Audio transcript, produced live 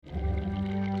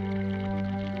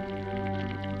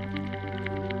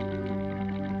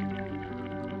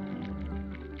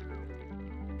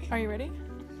Are you ready?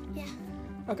 Yeah.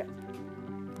 Okay.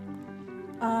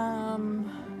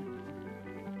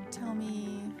 Tell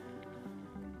me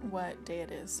what day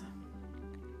it is.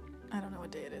 I don't know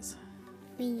what day it is.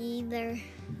 Me either.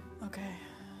 Okay.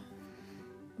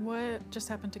 What just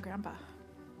happened to Grandpa?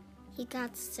 He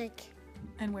got sick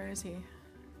And where is he?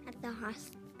 at the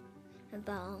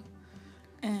hospital.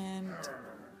 And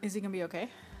is he gonna be okay?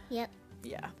 Yep.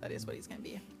 Yeah, that is what he's gonna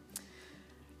be.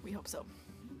 We hope so.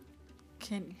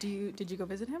 Did you go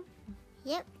visit him?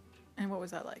 Yep. And what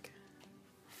was that like?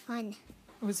 Fun.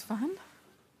 It was fun?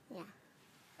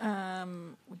 Yeah.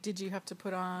 Did you have to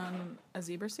put on a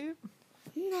zebra suit?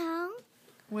 No.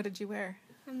 What did you wear?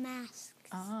 A mask.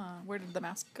 Where did the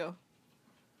mask go?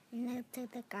 No to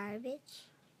the garbage.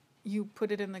 You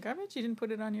put it in the garbage? You didn't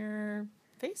put it on your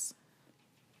face?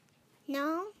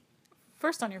 No.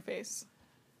 First on your face,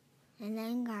 And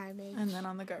then garbage. and then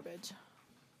on the garbage.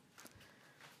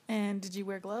 And did you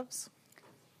wear gloves?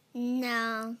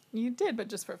 No. You did, but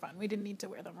just for fun. We didn't need to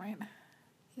wear them, right?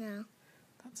 No.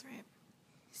 That's right.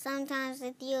 Sometimes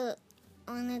if you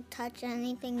want to touch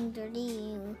anything dirty,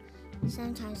 you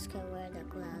sometimes could wear the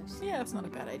gloves. Yeah, that's not a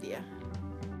bad idea.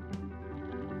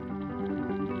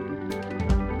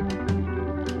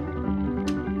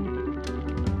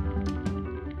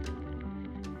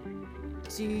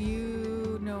 Do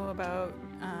you know about,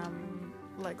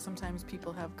 like sometimes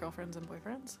people have girlfriends and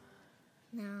boyfriends?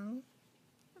 No.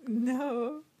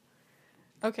 No.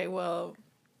 Okay, well,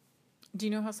 do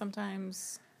you know how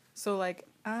sometimes, so like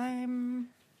I'm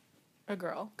a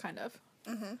girl, kind of,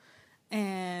 Uh-huh.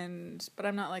 but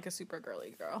I'm not like a super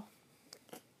girly girl.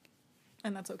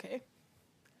 And that's okay.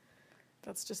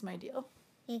 That's just my deal.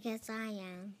 Because I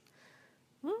am.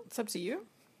 Well, it's up to you.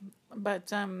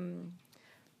 But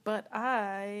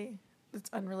it's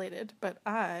unrelated, but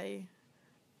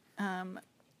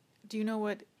do you know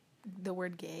what the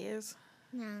word gay is?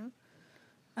 No.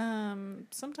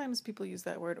 Sometimes people use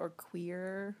that word, or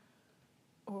queer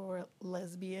or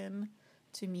lesbian,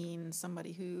 to mean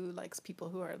somebody who likes people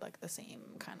who are like the same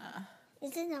kind of.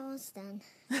 Is it almost done?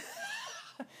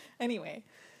 Anyway,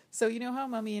 so you know how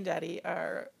mommy and daddy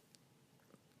are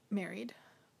married?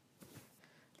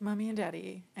 Mommy and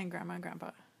daddy and grandma and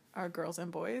grandpa are girls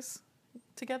and boys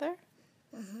together.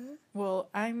 Uh-huh. Well,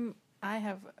 I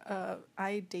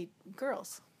date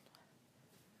girls.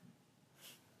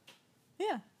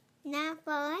 Yeah, Not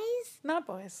boys? not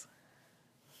boys.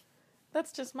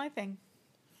 That's just my thing.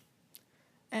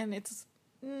 And it's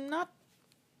not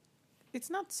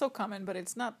so common, but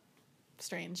it's not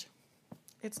strange.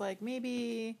 It's like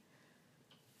maybe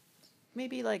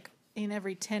like in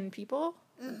every 10 people,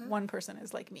 one person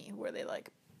is like me, where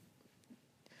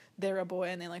they're a boy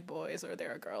and they like boys, or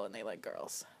they're a girl and they like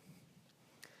girls.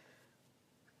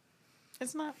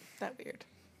 It's not that weird.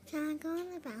 Can I go on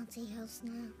the bouncy house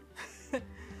now?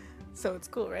 So it's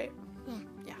cool, right? Yeah.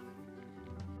 Yeah.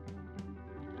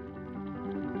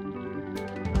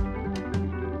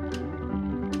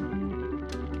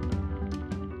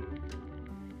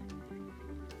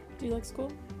 Do you like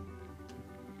school?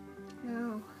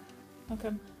 No.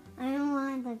 Okay. I don't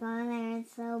want to go there.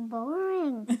 It's so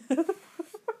boring.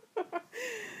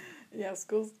 Yeah,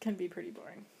 schools can be pretty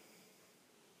boring.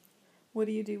 What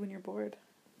do you do when you're bored?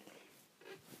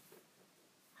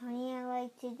 What do you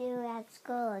like to do at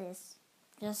school? Is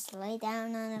just lay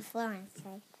down on the floor and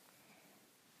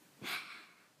say,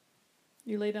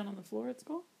 You lay down on the floor at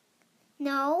school?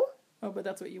 no. Oh, but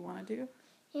that's what you want to do?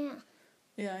 Yeah,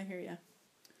 Yeah, I hear ya.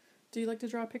 Do you like to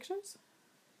draw pictures?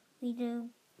 we do.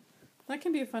 That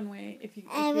can be a fun way if you're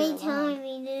Every alone. time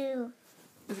we do.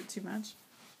 Is it too much?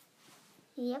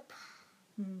 Yep.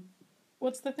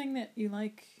 What's the thing that you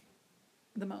like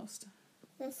the most?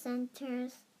 The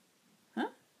centers. Huh?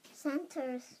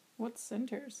 Centers. What's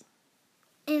centers?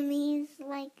 It means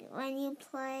like when you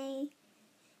play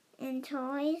in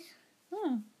toys.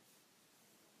 Huh.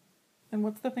 And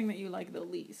what's the thing that you like the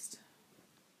least?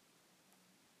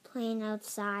 Playing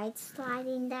outside,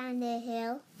 sliding down the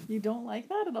hill. You don't like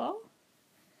that at all?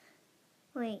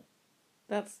 Wait.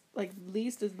 That's like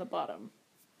least is the bottom.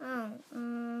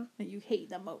 Oh, That you hate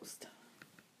the most.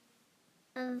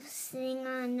 of sitting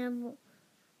on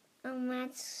the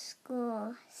at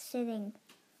school, sitting.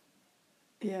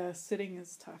 Yeah, sitting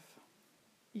is tough.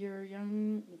 You're a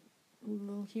young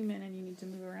little human and you need to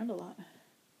move around a lot.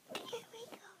 Can we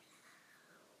go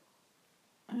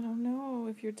I don't know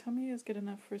if your tummy is good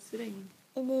enough for sitting,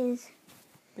 now? It is.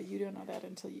 but you don't know that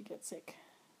until you get sick.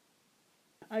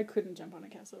 I couldn't jump on a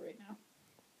castle right now.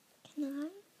 Can I?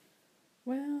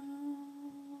 Well,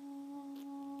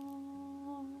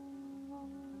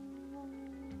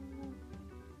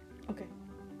 okay.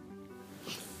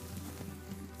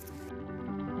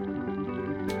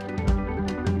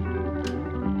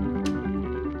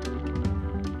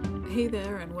 Hey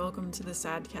there, and welcome to the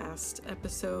Sadcast,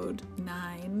 episode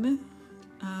 9.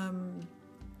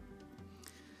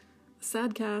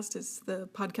 Sadcast is the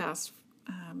podcast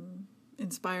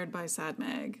inspired by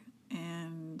SadMag,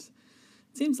 and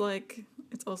it seems like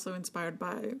it's also inspired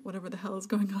by whatever the hell is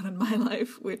going on in my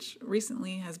life, which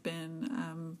recently has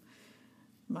been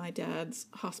my dad's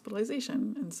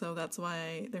hospitalization, and so that's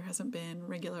why there hasn't been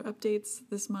regular updates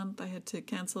this month. I had to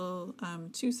cancel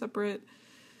 2 separate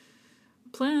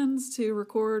plans to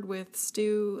record with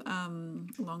Stu,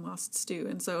 Long Lost Stu,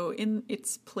 and so in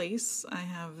its place I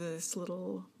have this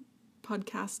little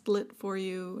podcast lit for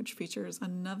you, which features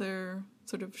another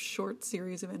sort of short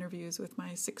series of interviews with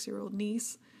my 6-year-old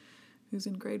niece who's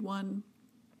in grade 1.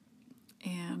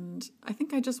 And I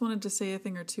think I just wanted to say a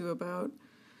thing or two about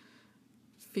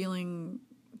feeling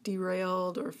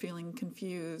derailed or feeling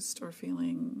confused or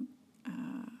feeling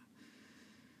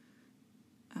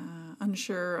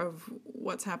unsure of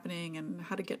what's happening and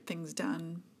how to get things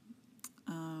done.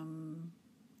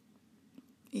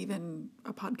 Even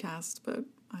a podcast, but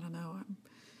I don't know, I'm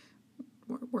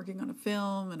working on a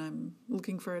film and I'm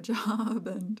looking for a job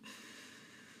and,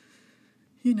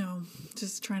 you know,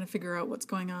 just trying to figure out what's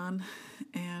going on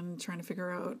and trying to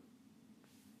figure out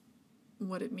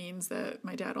what it means that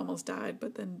my dad almost died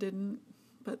but then didn't,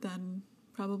 but then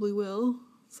probably will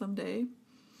someday,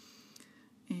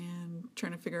 and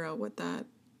trying to figure out what that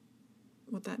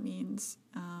means,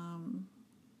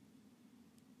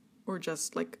 or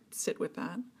just like sit with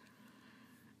that.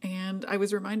 And I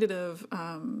was reminded of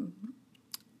I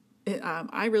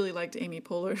really liked Amy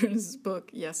Poehler's book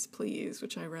Yes Please,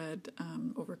 which I read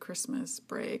over Christmas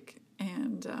break,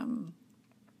 and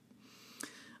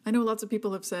I know lots of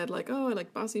people have said like, oh, I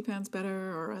like Bossy Pants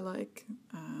better, or I like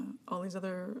all these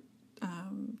other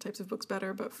types of books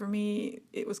better, but for me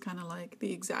it was kind of like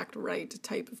the exact right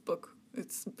type of book.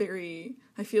 It's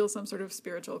I feel some sort of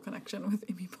spiritual connection with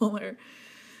Amy Poehler,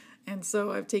 and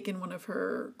so I've taken one of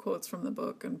her quotes from the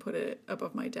book and put it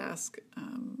above my desk,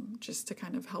 just to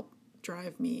kind of help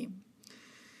drive me,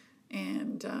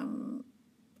 and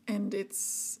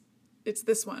it's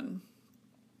this one.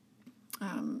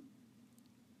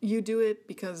 You do it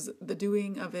because the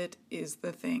doing of it is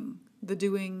the thing. The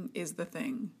doing is the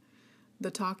thing. The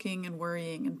talking and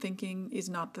worrying and thinking is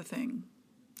not the thing.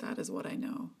 That is what I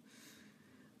know.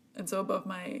 And so above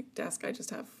my desk, I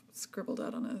just have scribbled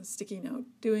out on a sticky note,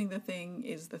 doing the thing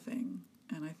is the thing.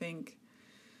 And I think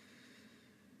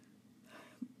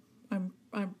I'm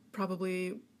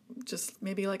probably just,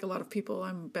 maybe like a lot of people,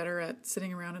 I'm better at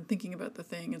sitting around and thinking about the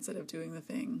thing instead of doing the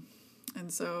thing.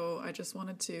 And so I just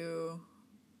wanted to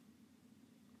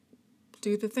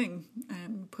do the thing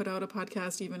and put out a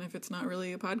podcast, even if it's not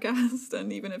really a podcast,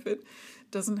 and even if it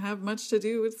doesn't have much to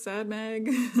do with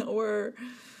SadMag or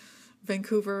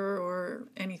Vancouver or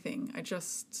anything. I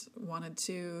just wanted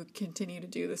to continue to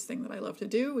do this thing that I love to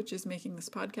do, which is making this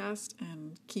podcast,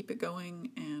 and keep it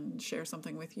going and share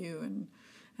something with you and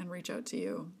reach out to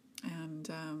you.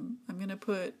 And I'm going to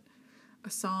put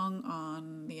a song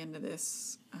on the end of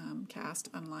this cast,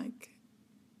 unlike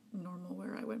normal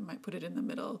where I might put it in the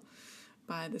middle,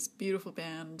 by this beautiful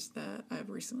band that I've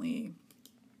recently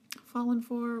fallen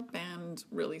for,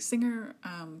 really singer,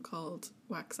 called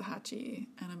Waxahachie,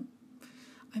 and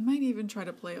I might even try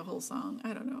to play a whole song.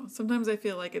 I don't know. Sometimes I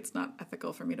feel like it's not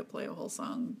ethical for me to play a whole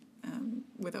song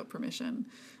without permission,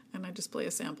 and I just play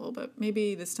a sample, but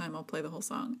maybe this time I'll play the whole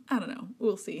song. I don't know.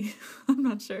 We'll see. I'm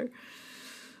not sure.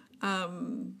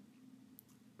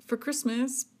 For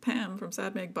Christmas, Pam from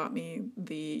SadMag bought me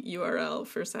the URL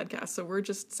for Sadcast, so we're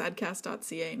just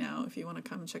sadcast.ca now if you want to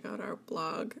come check out our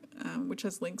blog, which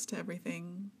has links to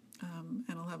everything, and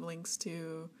I'll have links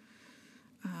to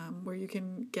where you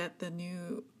can get the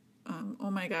new,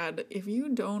 oh my god, if you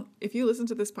listen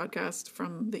to this podcast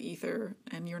from the ether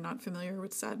and you're not familiar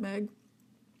with SadMag,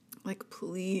 like,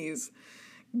 please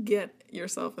get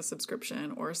yourself a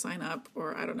subscription or sign up,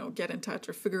 or I don't know, get in touch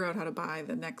or figure out how to buy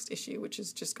the next issue, which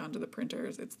has just gone to the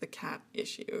printers. It's the cat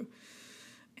issue,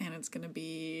 and it's going to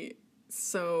be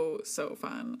so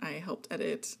fun. I helped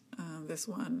edit this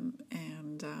one,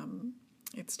 and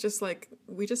it's just like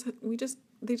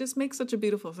they just make such a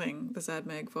beautiful thing, the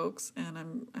SadMag folks, and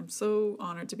I'm so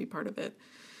honored to be part of it.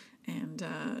 And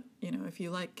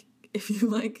if you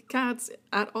like cats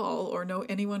at all, or know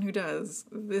anyone who does,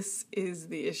 this is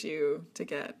the issue to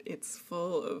get. It's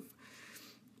full of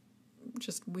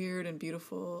just weird and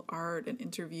beautiful art and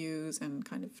interviews, and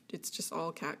it's just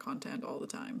all cat content all the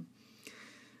time,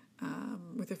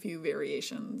 with a few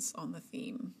variations on the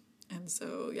theme. And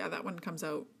so, yeah, that one comes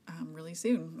out really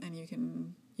soon, and you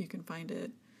can find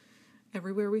it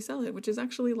everywhere we sell it, which is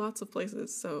actually lots of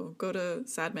places. So go to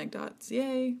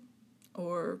sadmag.ca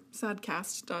or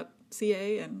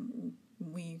sadcast.ca and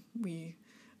we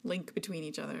link between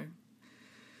each other.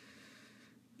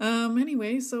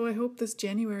 Anyway, so I hope this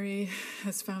January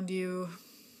has found you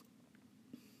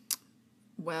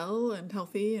well and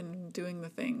healthy and doing the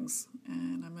things.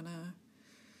 And I'm gonna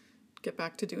get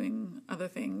back to doing other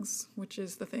things, which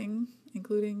is the thing,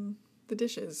 including the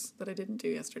dishes that I didn't do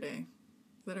yesterday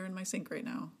that are in my sink right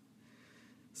now,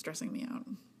 stressing me out.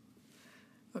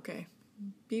 Okay,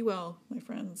 be well, my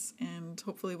friends, and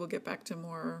hopefully we'll get back to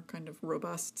more kind of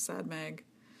robust SadMag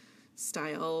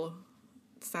style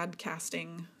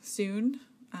sadcasting soon.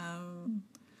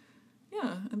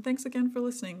 Yeah, and thanks again for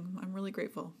listening. I'm really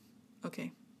grateful.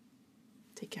 Okay,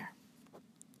 take care.